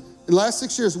person. In the last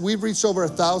 6 years, we've reached over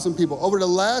 1,000 people. Over the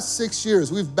last 6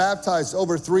 years, we've baptized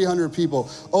over 300 people.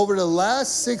 Over the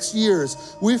last 6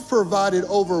 years, we've provided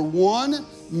over 1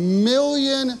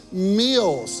 million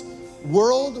meals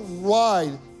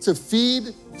worldwide to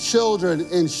feed children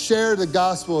and share the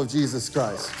gospel of Jesus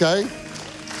Christ, okay?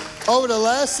 Over the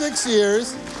last 6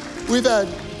 years, we've had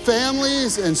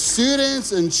families and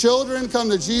students and children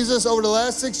come to Jesus. Over the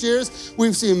last 6 years,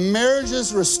 we've seen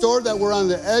marriages restored that were on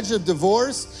the edge of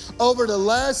divorce. Over the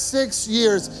last 6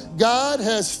 years, God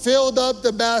has filled up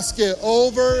the basket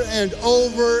over and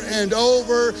over and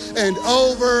over and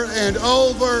over and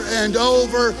over and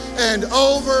over and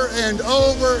over and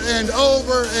over and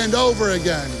over and over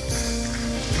again.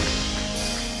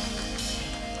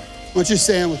 Why don't you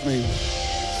stand with me?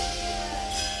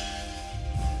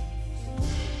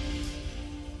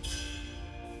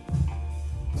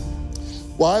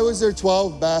 Why was there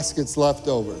 12 baskets left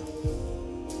over?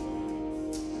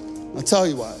 I'll tell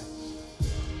you why.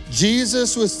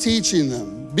 Jesus was teaching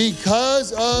them,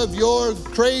 because of your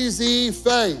crazy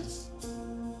faith,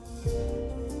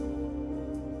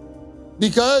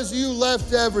 because you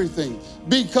left everything,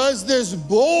 because this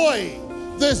boy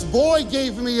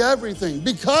gave me everything,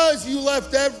 because you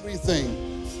left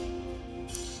everything,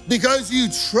 because you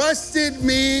trusted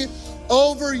me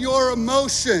over your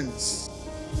emotions.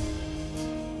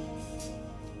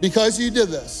 Because you did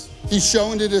this, he's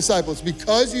showing the disciples,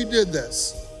 because you did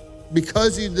this,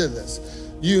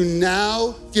 you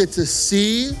now get to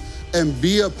see and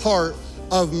be a part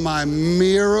of my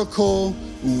miracle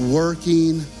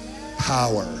working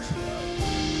power.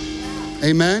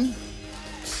 Amen?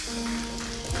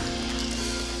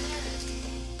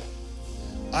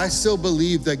 I still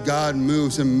believe that God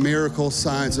moves in miracles,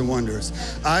 signs, and wonders.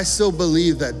 I still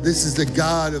believe that this is the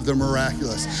God of the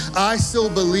miraculous. I still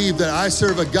believe that I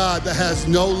serve a God that has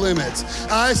no limits.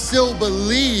 I still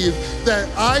believe that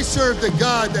I serve the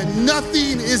God that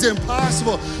nothing is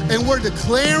impossible. And we're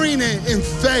declaring it in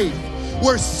faith.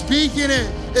 We're speaking it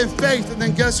in faith. And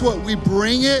then guess what? We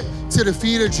bring it to the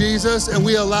feet of Jesus and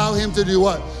we allow him to do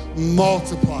what?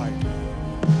 Multiply.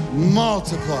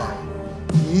 Multiply.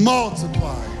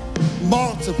 Multiply,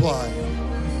 multiply.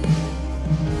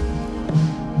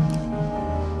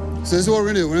 So this is what we're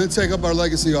gonna do. We're gonna take up our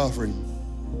legacy offering.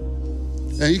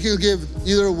 And you can give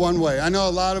either one way. I know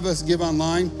a lot of us give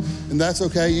online, and that's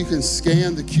okay. You can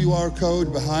scan the QR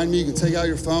code behind me. You can take out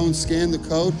your phone, scan the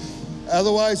code.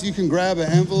 Otherwise, you can grab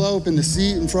an envelope in the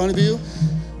seat in front of you,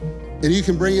 and you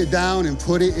can bring it down and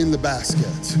put it in the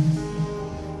basket.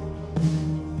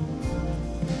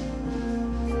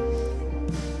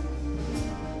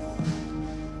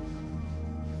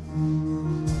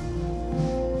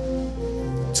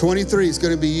 23 is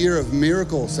going to be a year of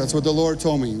miracles. That's what the Lord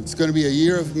told me. It's going to be a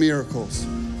year of miracles.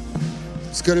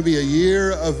 It's going to be a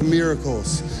year of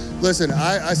miracles. Listen,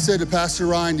 I said to Pastor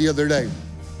Ryan the other day,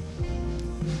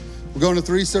 we're going to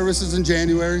 3 services in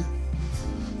January.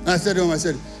 And I said to him, I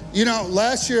said, you know,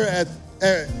 last year at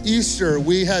Easter,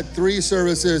 we had 3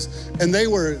 services and they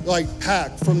were like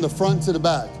packed from the front to the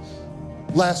back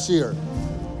last year.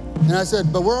 And I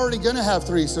said, but we're already gonna have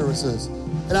 3 services.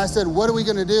 And I said, what are we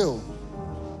gonna do?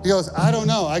 He goes, I don't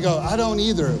know. I go, I don't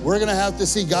either. We're gonna have to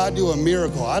see God do a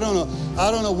miracle. I don't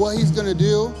know what he's gonna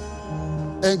do.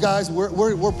 And guys,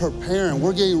 we're preparing,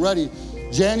 we're getting ready.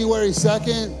 January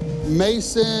 2nd,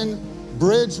 Mason,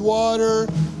 Bridgewater,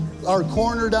 our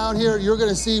corner down here, you're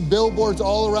gonna see billboards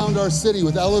all around our city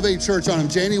with Elevate Church on them,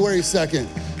 January 2nd.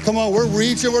 Come on, we're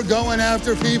reaching, we're going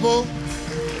after people.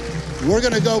 We're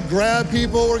gonna go grab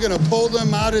people, we're gonna pull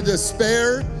them out of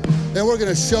despair, and we're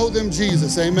gonna show them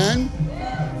Jesus, amen?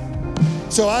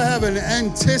 So I have an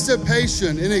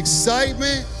anticipation, an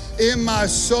excitement in my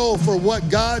soul for what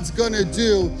God's gonna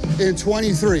do in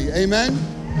 23, amen?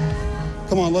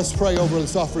 Come on, let's pray over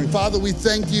this offering. Father, we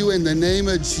thank you in the name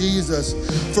of Jesus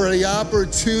for the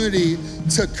opportunity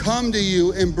to come to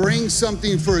you and bring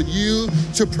something for you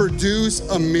to produce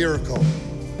a miracle.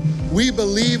 We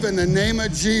believe in the name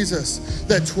of Jesus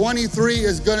that 23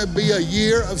 is gonna be a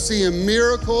year of seeing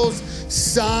miracles,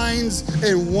 signs,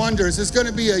 and wonders. It's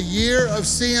gonna be a year of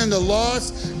seeing the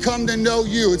lost come to know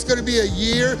you. It's gonna be a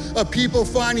year of people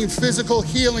finding physical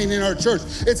healing in our church.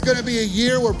 It's gonna be a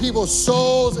year where people's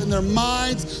souls and their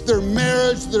minds, their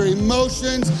marriage, their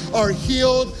emotions are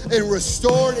healed and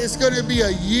restored. It's gonna be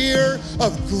a year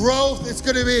of growth. It's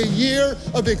gonna be a year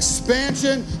of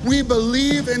expansion. We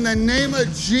believe in the name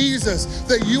of Jesus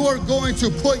that you are going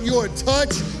to put your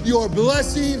touch, your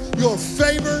blessing, your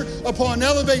favor upon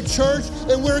Elevate Church,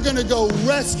 and we're gonna go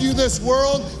rescue this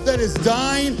world that is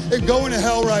dying and going to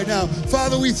hell right now.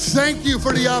 Father, we thank you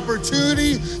for the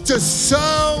opportunity to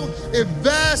sow,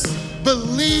 invest,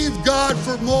 believe God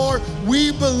for more.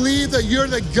 We believe that you're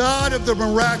the God of the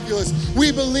miraculous.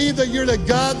 We believe that you're the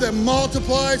God that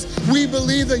multiplies. We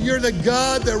believe that you're the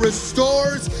God that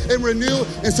restores and renews.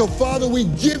 And so, Father, we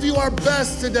give you our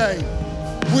best today.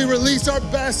 We release our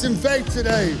best in faith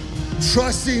today,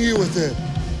 trusting you with it.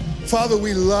 Father,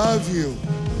 we love you.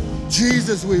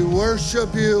 Jesus, we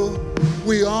worship you.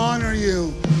 We honor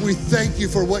you. We thank you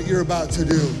for what you're about to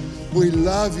do. We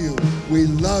love you. We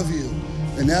love you.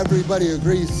 And everybody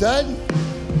agrees, said?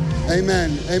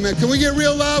 Amen, amen. Can we get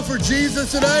real loud for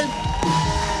Jesus today?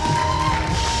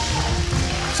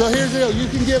 So here's the deal. You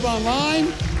can give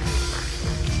online,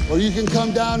 or you can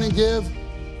come down and give.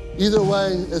 Either way,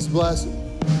 it's blessed.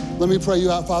 Let me pray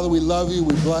you out. Father, we love you.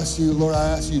 We bless you. Lord, I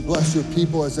ask you, bless your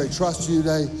people as they trust you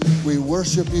today. We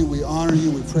worship you. We honor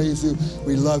you. We praise you.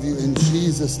 We love you in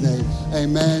Jesus' name.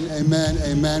 Amen, amen,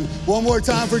 amen. One more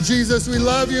time for Jesus. We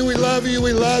love you. We love you.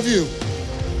 We love you.